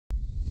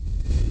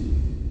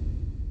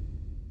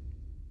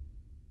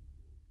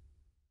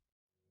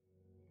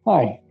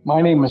Hi,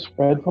 my name is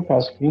Fred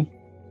Popeski.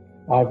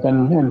 I've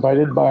been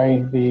invited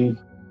by the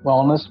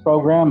wellness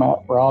program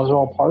at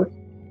Roswell Park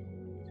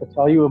to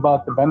tell you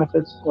about the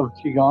benefits of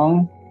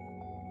Qigong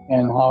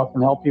and how it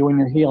can help you in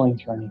your healing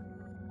journey.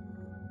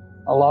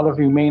 A lot of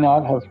you may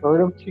not have heard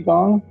of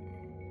Qigong,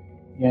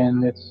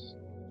 and it's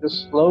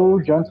just slow,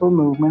 gentle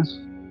movements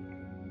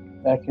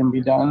that can be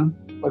done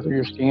whether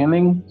you're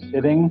standing,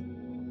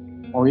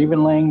 sitting, or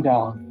even laying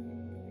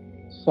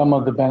down. Some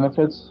of the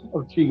benefits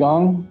of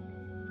Qigong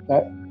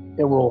that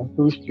it will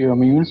boost your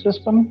immune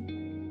system,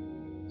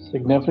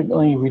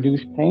 significantly reduce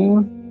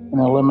pain,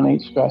 and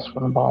eliminate stress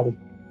from the body.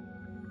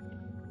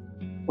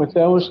 With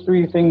those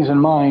three things in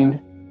mind,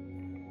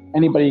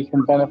 anybody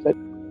can benefit.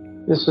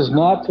 This is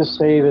not to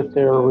say that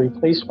they're a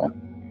replacement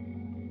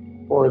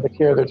for the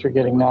care that you're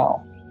getting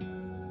now.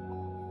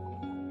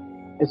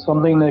 It's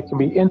something that can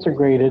be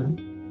integrated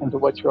into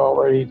what you're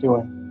already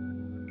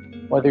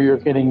doing. Whether you're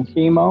getting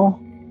chemo,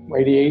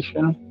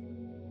 radiation,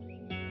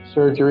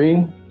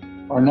 surgery,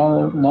 or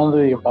none of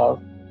the above.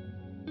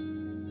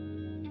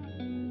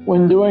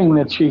 When doing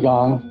the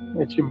Qigong,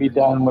 it should be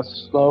done with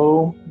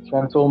slow,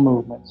 gentle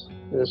movements.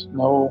 There's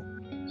no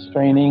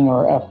straining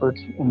or effort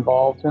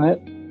involved in it,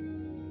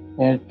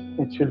 and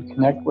it should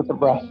connect with the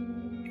breath.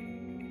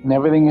 And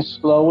everything is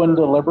slow and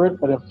deliberate,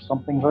 but if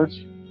something hurts,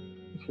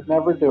 you should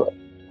never do it.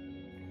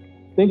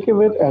 Think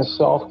of it as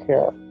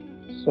self-care.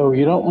 So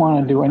you don't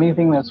want to do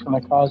anything that's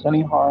going to cause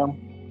any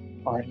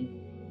harm or any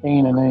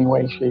pain in any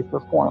way, shape, or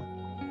form.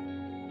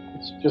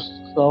 It's just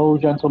slow,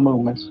 gentle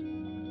movements.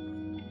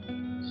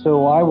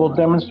 So I will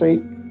demonstrate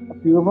a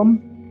few of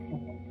them.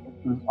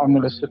 I'm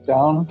going to sit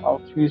down.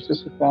 I'll choose to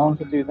sit down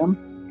to do them.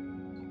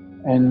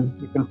 And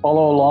you can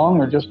follow along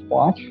or just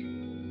watch.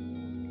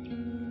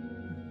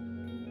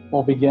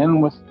 We'll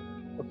begin with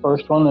the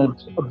first one,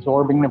 it's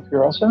absorbing the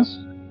pure essence.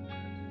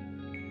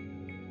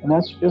 And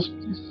that's just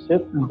to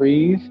sit and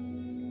breathe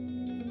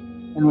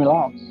and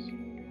relax.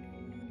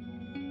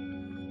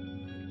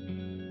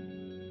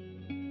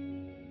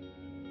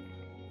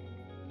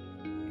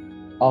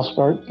 I'll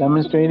start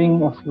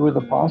demonstrating a few of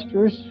the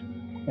postures,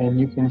 and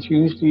you can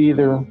choose to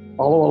either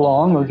follow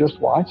along or just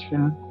watch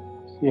and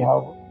see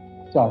how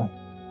it's done.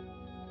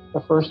 The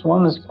first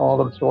one is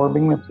called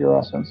absorbing the pure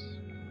essence.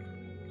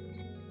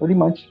 Pretty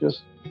much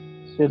just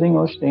sitting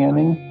or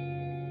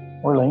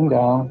standing or laying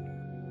down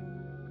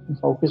and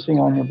focusing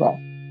on your breath.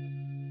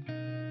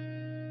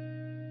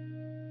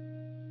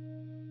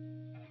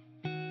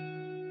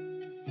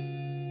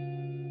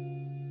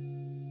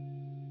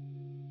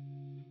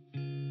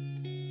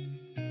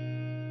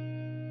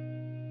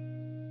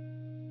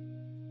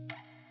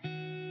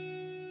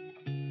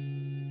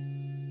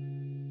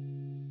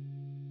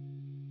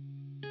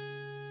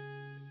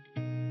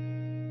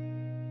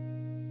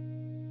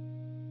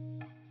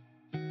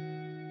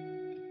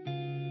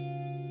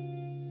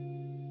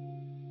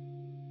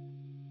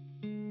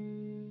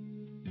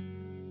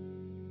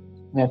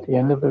 And at the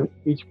end of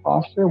each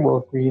posture,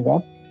 we'll breathe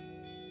up.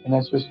 And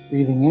that's just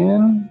breathing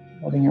in,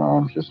 letting your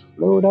arms just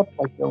float up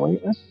like they're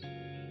weightless.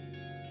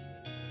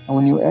 And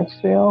when you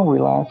exhale,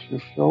 relax your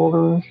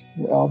shoulders,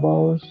 your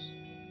elbows,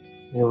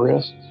 your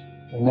wrists,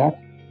 your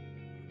neck.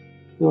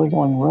 Really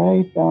going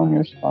right down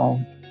your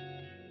spine.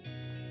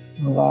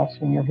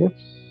 Relaxing your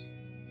hips.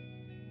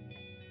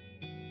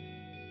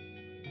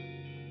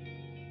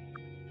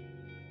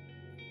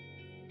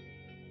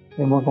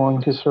 Then we're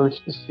going to search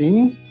the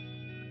sea.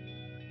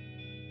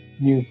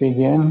 You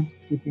begin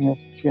keeping your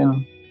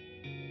chin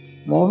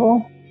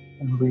level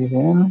and breathe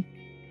in.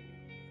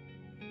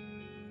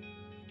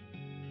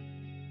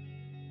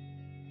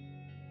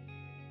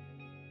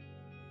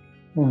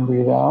 And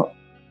breathe out.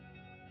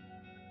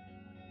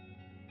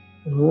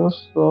 Real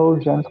slow,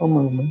 gentle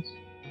movements.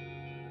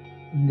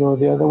 And go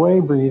the other way,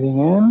 breathing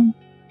in.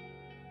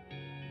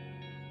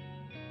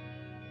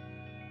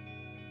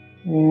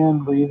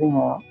 And breathing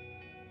out.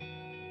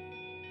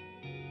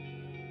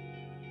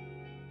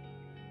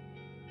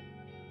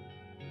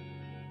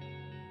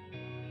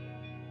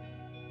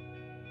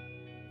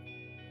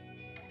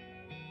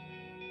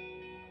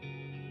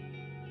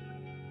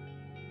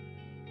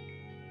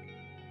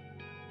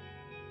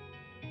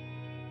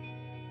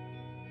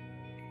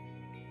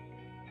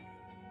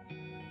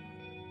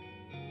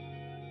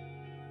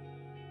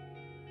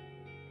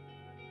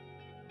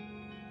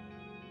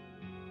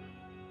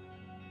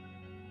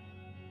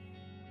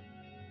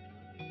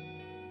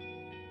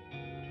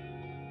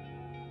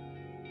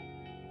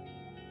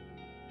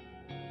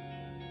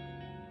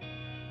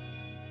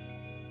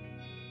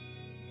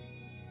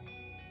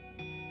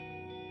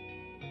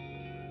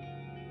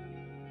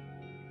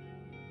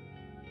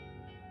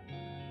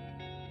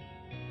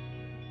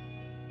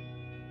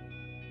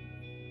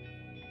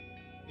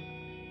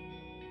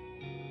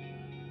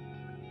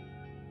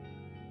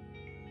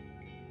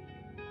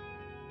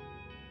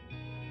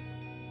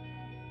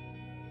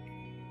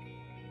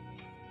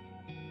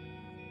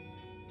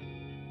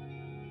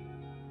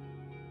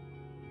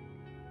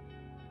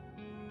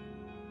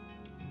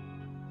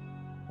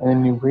 And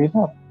then you breathe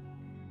up.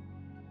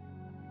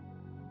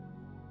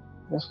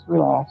 Just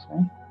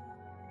relaxing.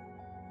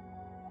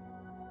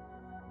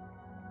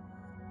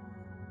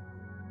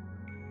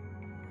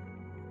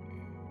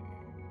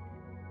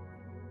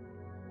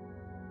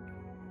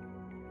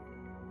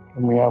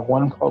 And we have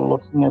one called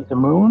Looking at the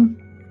Moon.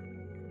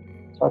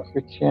 Tuck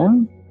your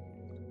chin.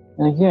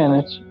 And again,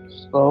 it's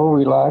slow,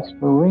 relaxed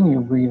moving. You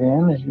breathe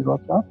in as you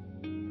look up.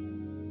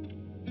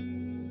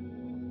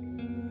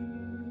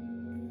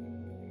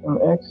 And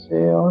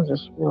exhale,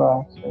 just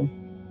relaxing.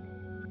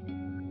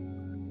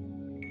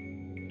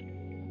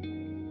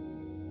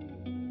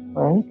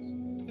 Right?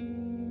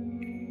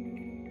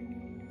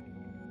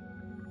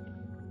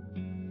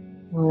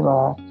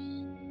 Relax.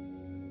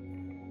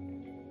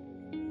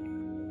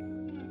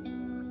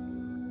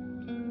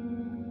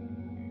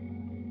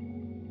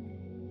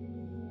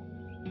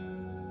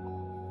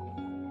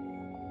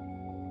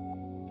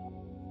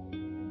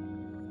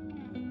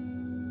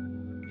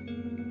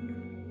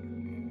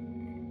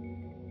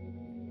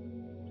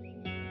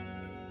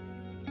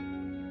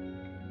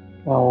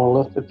 Now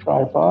we'll lift the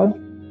tripod.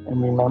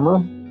 And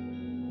remember,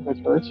 if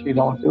it hurts, you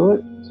don't do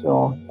it.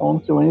 So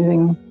don't do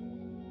anything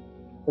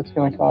that's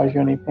going to cause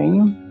you any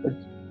pain, but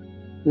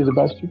do the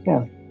best you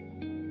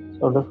can.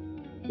 So to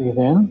breathe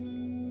in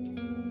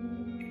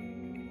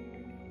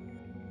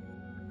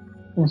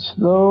and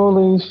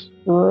slowly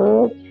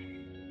stretch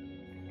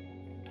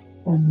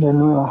and then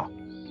relax.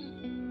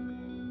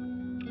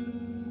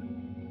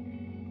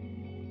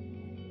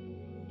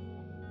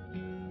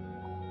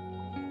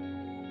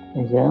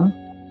 Again.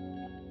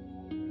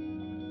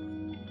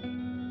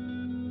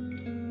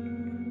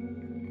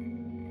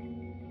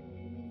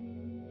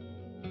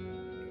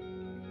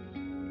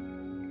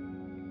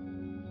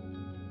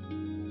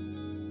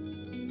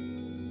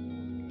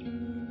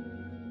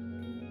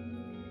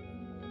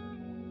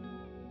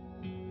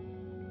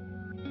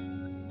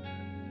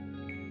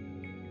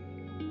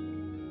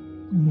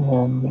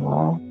 And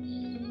relax.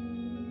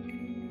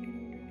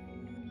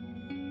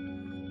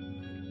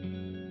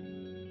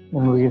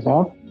 And breathe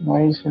up,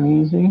 nice and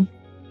easy.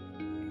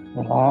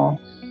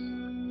 Relax.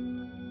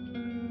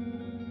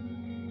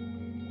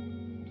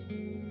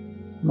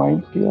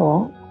 Might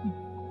feel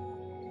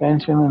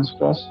tension and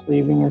stress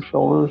leaving your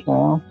shoulders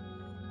now.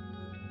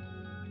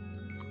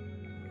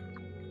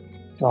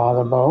 Draw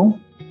the bow.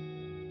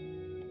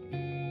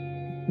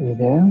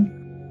 Breathe in.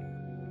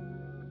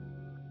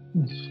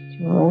 And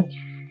stretch.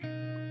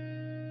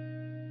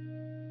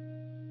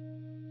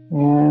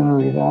 And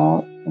breathe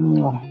out and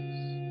relax.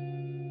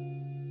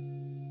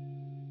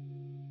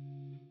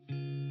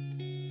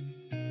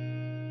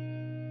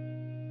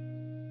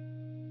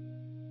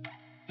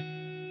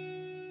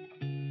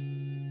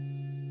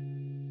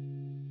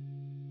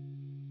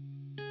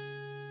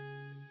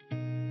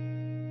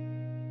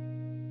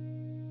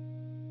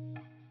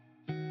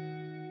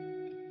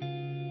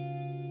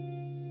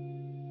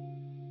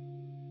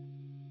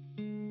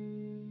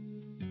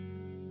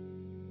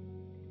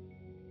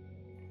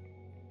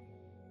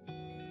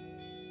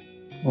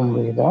 And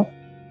breathe up.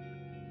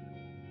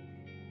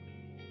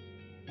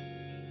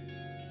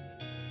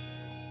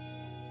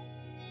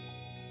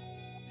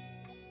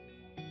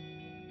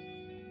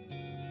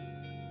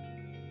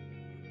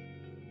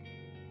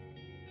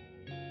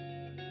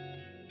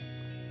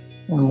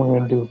 And we're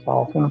going to do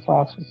falcon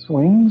flaps with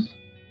swings.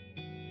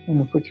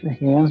 And put your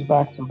hands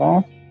back to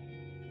back.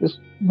 Just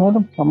let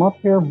them come up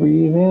here.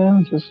 Breathe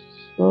in. Just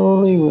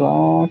slowly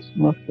relax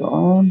and lift your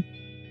arm.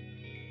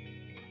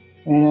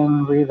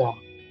 And breathe out.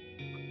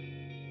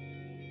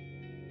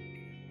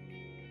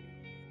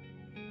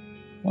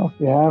 Now,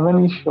 if you have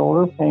any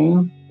shoulder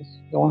pain, just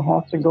don't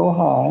have to go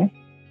high.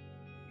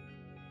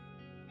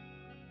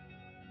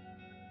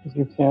 If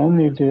you can,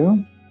 you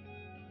do.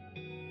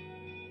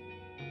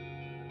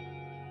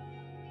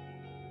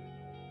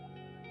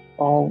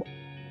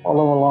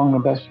 Follow along the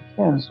best you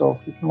can. So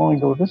if you can only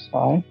go this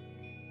high,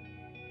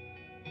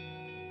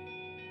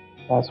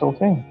 that's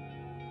okay.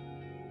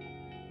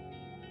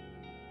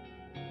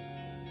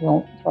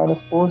 Don't try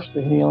to force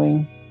the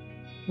healing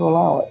to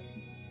allow it.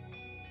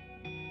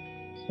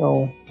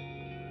 So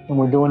when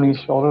we're doing these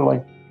shoulder,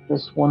 like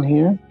this one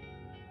here,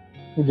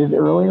 we did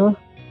earlier,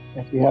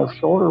 if you have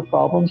shoulder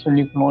problems and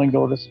you can only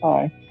go this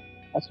high,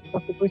 that's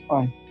perfectly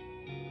fine.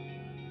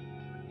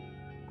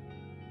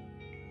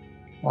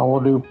 Now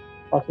we'll do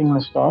plucking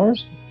the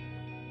stars.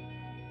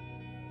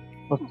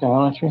 Look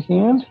down at your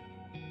hand.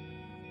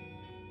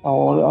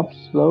 Follow it up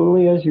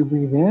slowly as you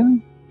breathe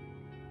in.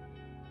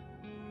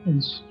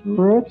 And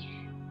stretch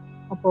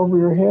up over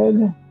your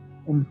head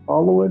and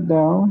follow it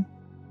down.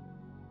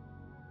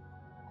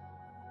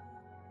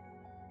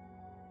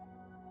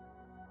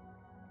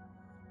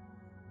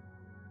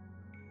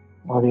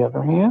 While the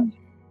other hand,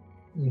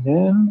 breathe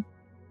in.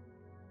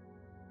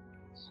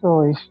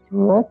 Slowly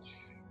stretch.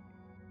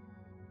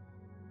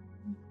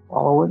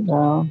 Follow it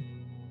down.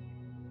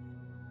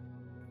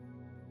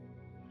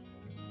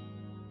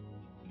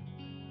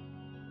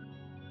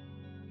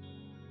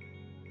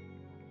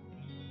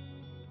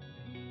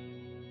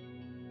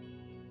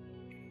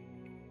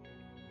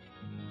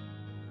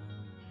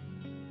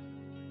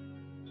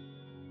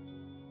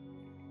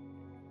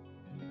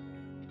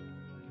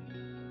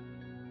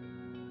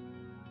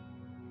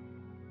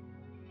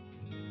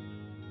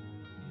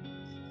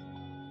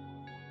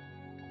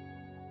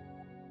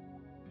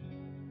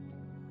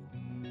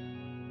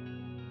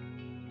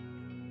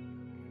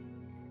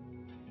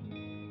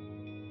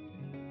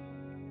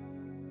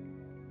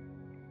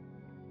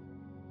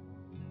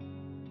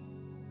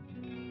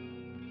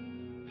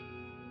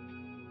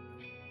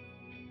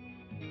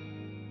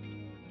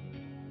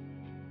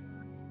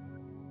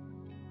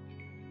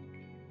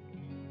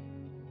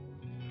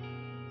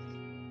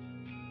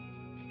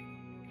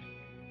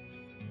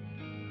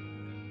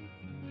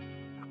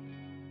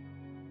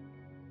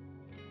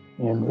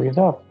 And breathe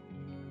up.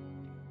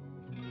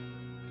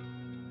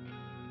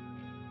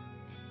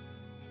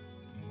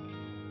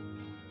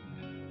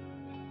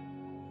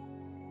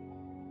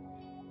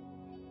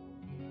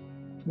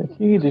 The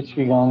key to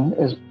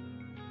Qigong is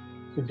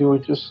to do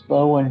it just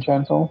slow and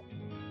gentle,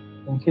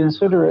 and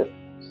consider it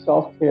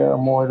self-care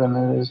more than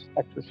it is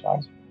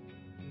exercise.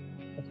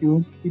 If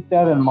you keep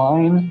that in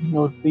mind,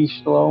 you'll be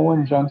slow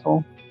and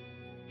gentle.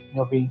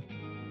 You'll be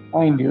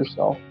kind to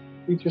yourself.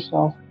 Treat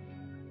yourself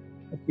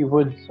if you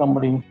would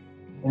somebody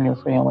in your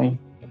family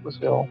that was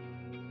ill.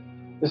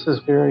 This is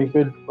very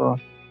good for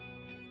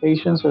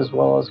patients as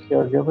well as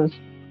caregivers.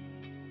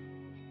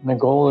 And the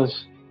goal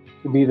is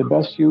to be the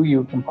best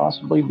you can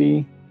possibly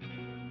be.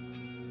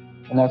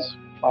 And that's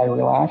by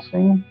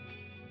relaxing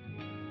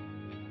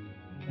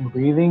and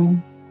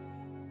breathing.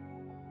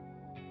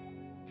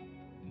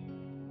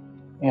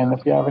 And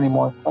if you have any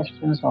more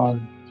questions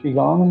on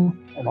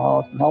Qigong and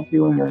how it can help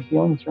you in your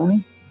healing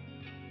journey,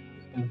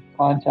 you can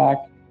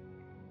contact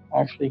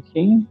Ashley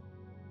King,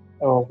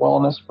 our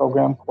Wellness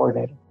Program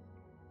Coordinator.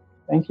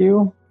 Thank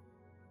you,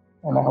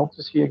 and I hope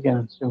to see you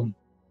again soon.